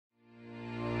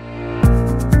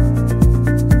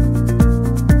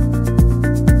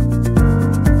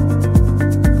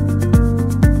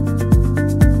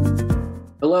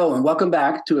Hello, and welcome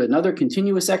back to another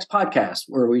ContinuousX podcast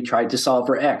where we tried to solve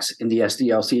for X in the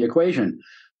SDLC equation.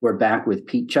 We're back with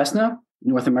Pete Chestna,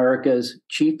 North America's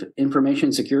Chief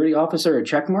Information Security Officer at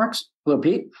Checkmarx. Hello,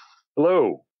 Pete.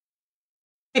 Hello.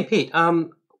 Hey, Pete.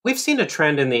 We've seen a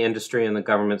trend in the industry and the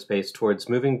government space towards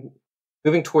moving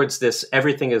towards this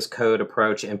everything is code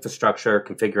approach, infrastructure,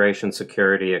 configuration,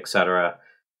 security, et cetera,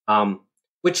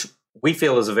 which we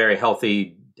feel is a very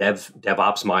healthy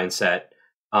DevOps mindset.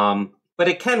 But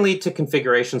it can lead to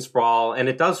configuration sprawl, and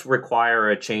it does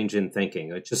require a change in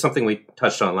thinking, which is something we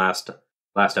touched on last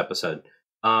episode.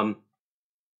 Do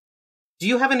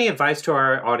you have any advice to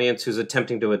our audience who's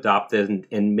attempting to adopt and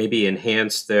maybe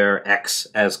enhance their X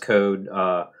as code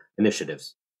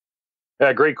initiatives?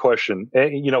 Yeah, great question.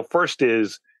 First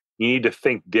is you need to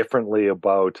think differently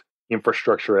about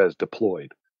infrastructure as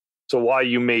deployed. So while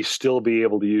you may still be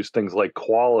able to use things like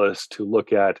Qualys to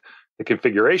look at the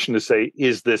configuration to say,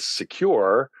 is this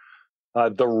secure?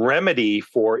 The remedy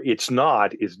for it's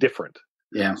not is different.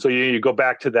 Yeah. So you go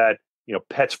back to that,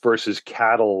 pets versus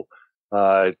cattle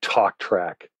talk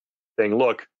track saying,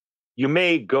 look, you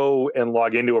may go and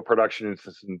log into a production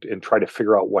instance and try to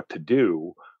figure out what to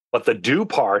do, but the do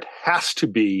part has to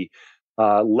be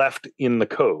left in the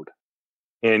code.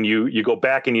 And you go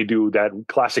back and you do that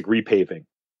classic repaving.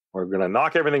 We're going to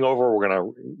knock everything over. We're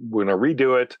going to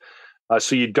redo it.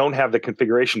 So you don't have the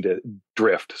configuration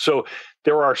drift. So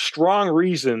there are strong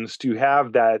reasons to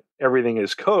have that everything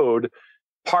is code,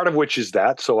 part of which is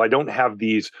that. So I don't have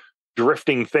these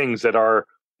drifting things that are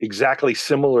exactly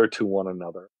similar to one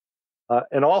another.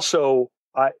 And also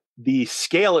the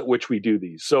scale at which we do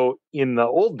these. So in the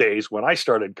old days, when I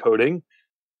started coding,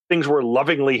 things were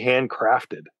lovingly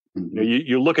handcrafted. Mm-hmm.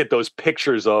 You look at those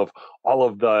pictures of all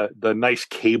of the nice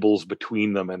cables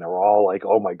between them, and they're all like,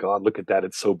 oh my God, look at that.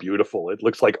 It's so beautiful. It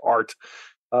looks like art.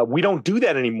 We don't do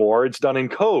that anymore. It's done in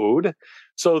code.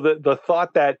 So the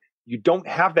thought that you don't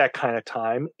have that kind of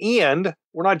time, and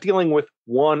we're not dealing with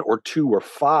one or two or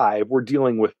five, we're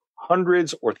dealing with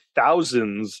hundreds or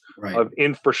thousands of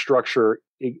infrastructure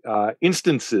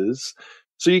instances.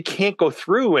 So you can't go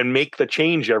through and make the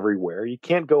change everywhere. You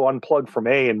can't go unplug from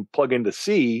A and plug into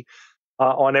C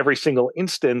on every single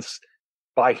instance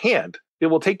by hand. It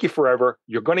will take you forever.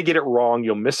 You're going to get it wrong.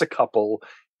 You'll miss a couple.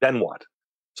 Then what?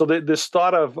 So this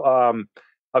thought of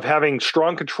having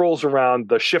strong controls around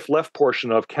the shift left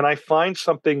portion of, can I find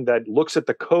something that looks at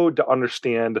the code to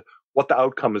understand what the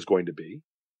outcome is going to be?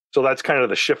 So that's kind of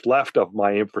the shift left of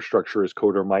my infrastructure as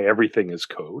code, or my everything is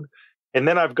code. And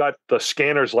then I've got the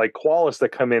scanners like Qualys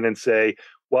that come in and say,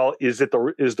 well, is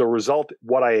the result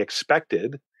what I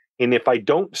expected? And if I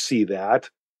don't see that,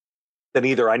 then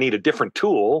either I need a different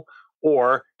tool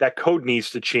or that code needs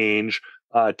to change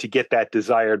to get that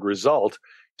desired result.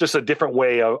 Just a different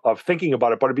way of thinking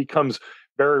about it, but it becomes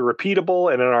very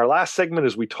repeatable. And in our last segment,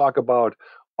 as we talk about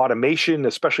automation,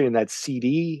 especially in that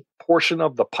CD portion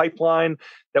of the pipeline,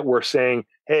 that we're saying,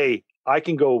 hey, I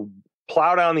can go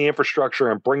plow down the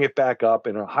infrastructure and bring it back up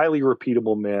in a highly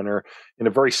repeatable manner in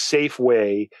a very safe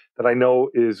way that I know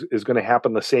is going to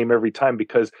happen the same every time,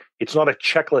 because it's not a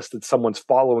checklist that someone's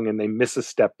following and they miss a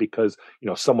step because,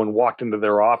 someone walked into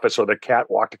their office or the cat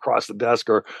walked across the desk,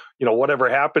 or, whatever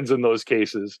happens in those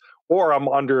cases, or I'm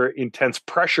under intense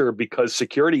pressure because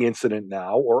security incident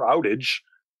now or outage.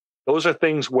 Those are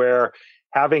things where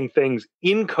having things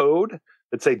in code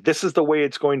that say, this is the way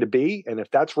it's going to be. And if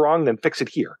that's wrong, then fix it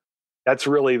here. That's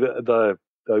really the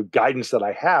guidance that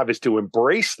I have, is to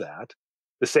embrace that,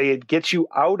 to say it gets you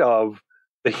out of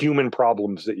the human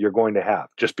problems that you're going to have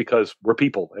just because we're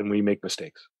people and we make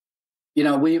mistakes.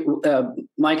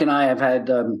 Mike and I have had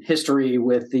history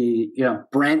with the,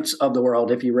 Brents of the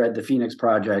world, if you read the Phoenix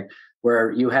Project,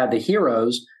 where you have the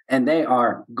heroes and they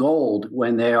are gold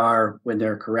when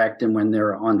they're correct and when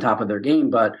they're on top of their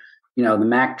game. But, the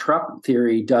Mack Truck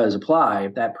theory does apply.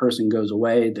 If that person goes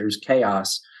away, there's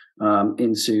chaos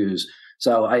ensues.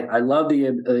 So I love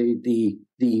the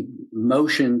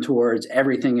motion towards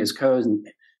everything is code. And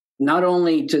not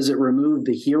only does it remove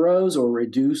the heroes or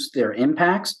reduce their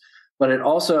impacts, but it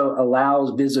also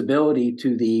allows visibility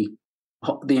to the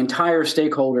entire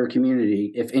stakeholder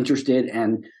community, if interested,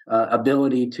 and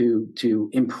ability to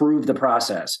improve the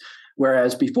process.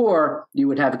 Whereas before, you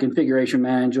would have a configuration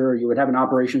manager, you would have an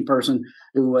operation person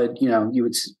who would, you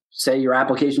would say your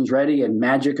application's ready and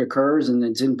magic occurs and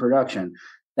it's in production.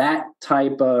 That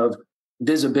type of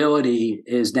visibility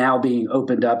is now being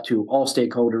opened up to all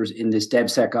stakeholders in this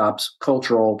DevSecOps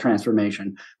cultural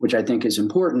transformation, which I think is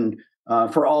important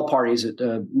for all parties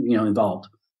involved.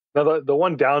 Now, the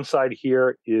one downside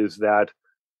here is that,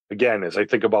 again, as I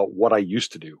think about what I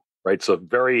used to do, right? So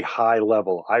very high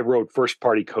level. I wrote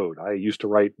first-party code. I used to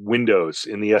write Windows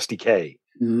in the SDK.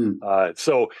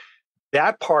 So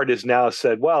that part is now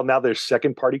said, well, now there's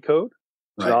second-party code.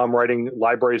 So now I'm writing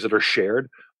libraries that are shared.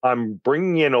 I'm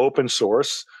bringing in open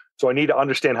source. So I need to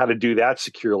understand how to do that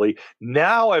securely.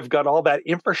 Now I've got all that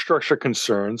infrastructure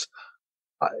concerns.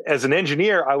 As an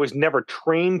engineer, I was never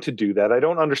trained to do that. I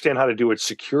don't understand how to do it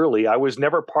securely. I was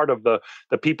never part of the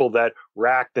people that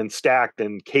racked and stacked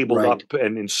and cabled up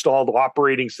and installed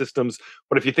operating systems.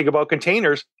 But if you think about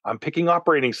containers, I'm picking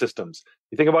operating systems.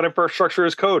 You think about infrastructure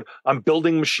as code, I'm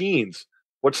building machines.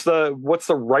 What's the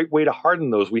right way to harden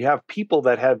those? We have people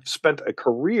that have spent a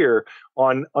career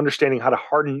on understanding how to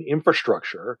harden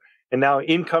infrastructure. And now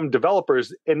income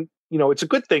developers, and it's a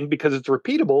good thing because it's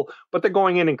repeatable, but they're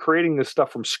going in and creating this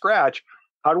stuff from scratch.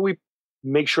 How do we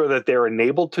make sure that they're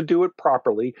enabled to do it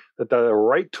properly, that they're the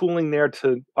right tooling there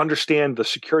to understand the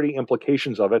security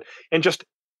implications of it, and just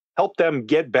help them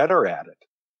get better at it?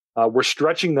 We're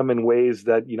stretching them in ways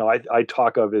that, I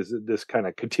talk of as this kind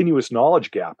of continuous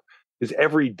knowledge gap, because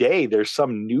every day there's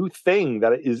some new thing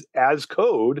that is as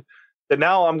code that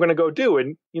now I'm going to go do.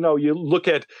 And, you look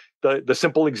at the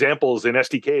simple examples in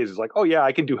SDKs. It's like, oh, yeah,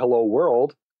 I can do Hello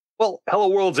World. Well, Hello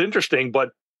World's interesting, but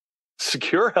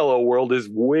secure Hello World is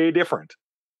way different.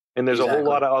 And there's a whole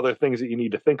lot of other things that you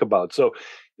need to think about. So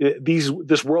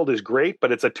this world is great,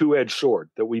 but it's a two-edged sword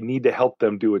that we need to help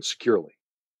them do it securely.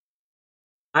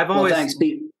 Thanks,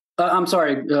 Pete. I'm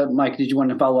sorry, Mike, did you want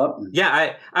to follow up?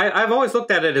 Yeah, I've always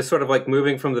looked at it as sort of like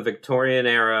moving from the Victorian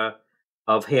era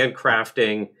of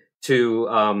handcrafting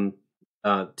to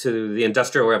the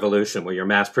Industrial Revolution, where you're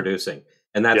mass producing,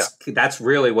 and that's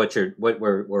really what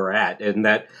we're at, and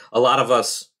that a lot of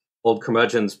us old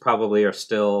curmudgeons probably are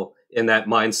still in that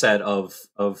mindset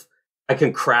of I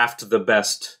can craft the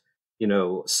best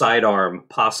sidearm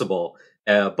possible,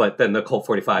 but then the Colt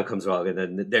 45 comes along, and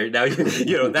then now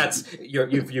that's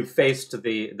you've faced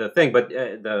the thing, but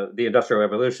the Industrial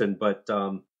Revolution, but.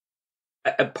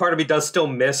 Part of me does still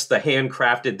miss the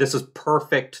handcrafted, this is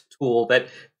perfect tool that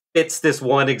fits this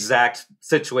one exact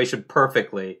situation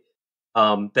perfectly,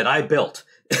 that I built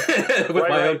with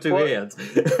my own two hands.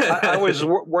 I was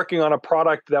working on a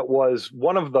product that was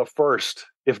one of the first,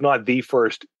 if not the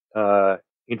first,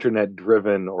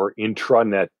 internet-driven or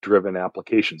intranet-driven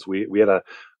applications. We had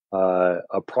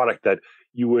a product that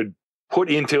you would put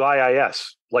into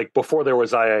IIS, like before there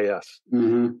was IIS.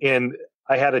 And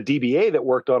I had a DBA that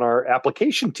worked on our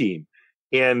application team,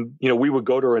 and we would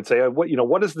go to her and say,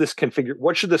 what is this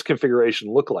what should this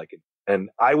configuration look like? And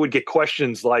I would get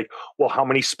questions like, well, how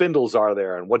many spindles are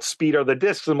there, and what speed are the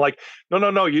disks? I'm like,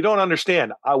 no, you don't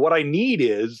understand. What I need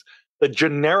is the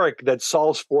generic that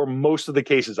solves for most of the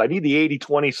cases. I need the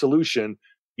 80-20 solution.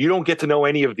 You don't get to know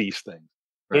any of these things.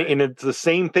 Right. And it's the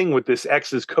same thing with this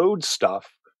X's code stuff,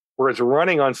 where it's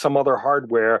running on some other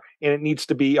hardware and it needs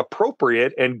to be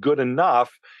appropriate and good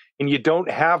enough. And you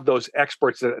don't have those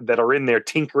experts that are in there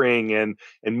tinkering and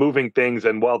moving things.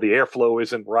 And the airflow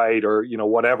isn't right, or,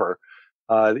 whatever.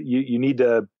 You need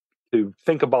to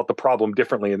think about the problem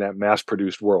differently in that mass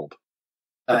produced world.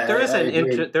 But there is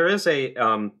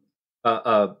a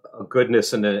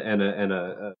goodness and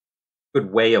a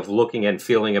good way of looking and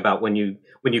feeling about when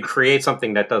you create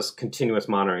something that does continuous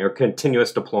monitoring or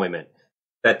continuous deployment,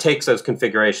 that takes those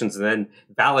configurations and then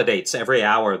validates every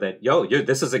hour that,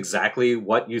 this is exactly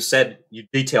what you said you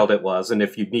detailed it was. And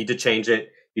if you need to change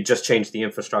it, you just change the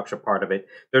infrastructure part of it.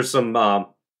 There's some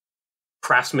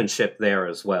craftsmanship there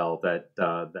as well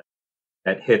that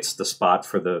hits the spot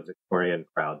for the Victorian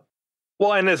crowd.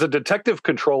 Well, and as a detective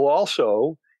control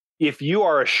also, if you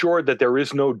are assured that there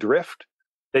is no drift,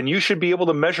 then you should be able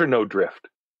to measure no drift.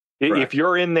 Right. If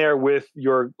you're in there with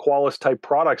your Qualys type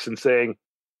products and saying,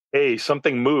 hey,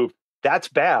 something moved, that's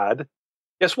bad.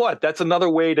 Guess what? That's another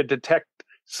way to detect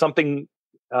something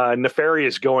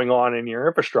nefarious going on in your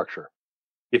infrastructure.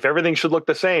 If everything should look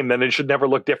the same, then it should never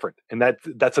look different. And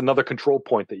that's another control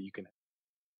point that you can have.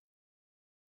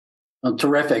 Well,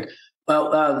 terrific.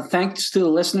 Well, thanks to the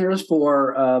listeners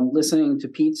for listening to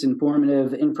Pete's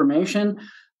informative information.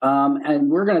 And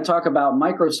we're going to talk about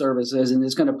microservices, and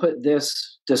it's going to put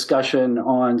this discussion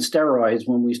on steroids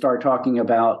when we start talking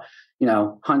about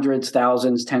hundreds,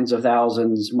 thousands, tens of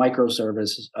thousands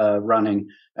microservices running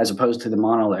as opposed to the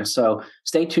monolith. So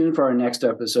stay tuned for our next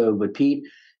episode with Pete.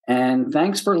 And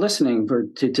thanks for listening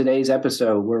to today's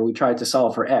episode where we tried to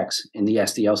solve for X in the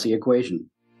SDLC equation.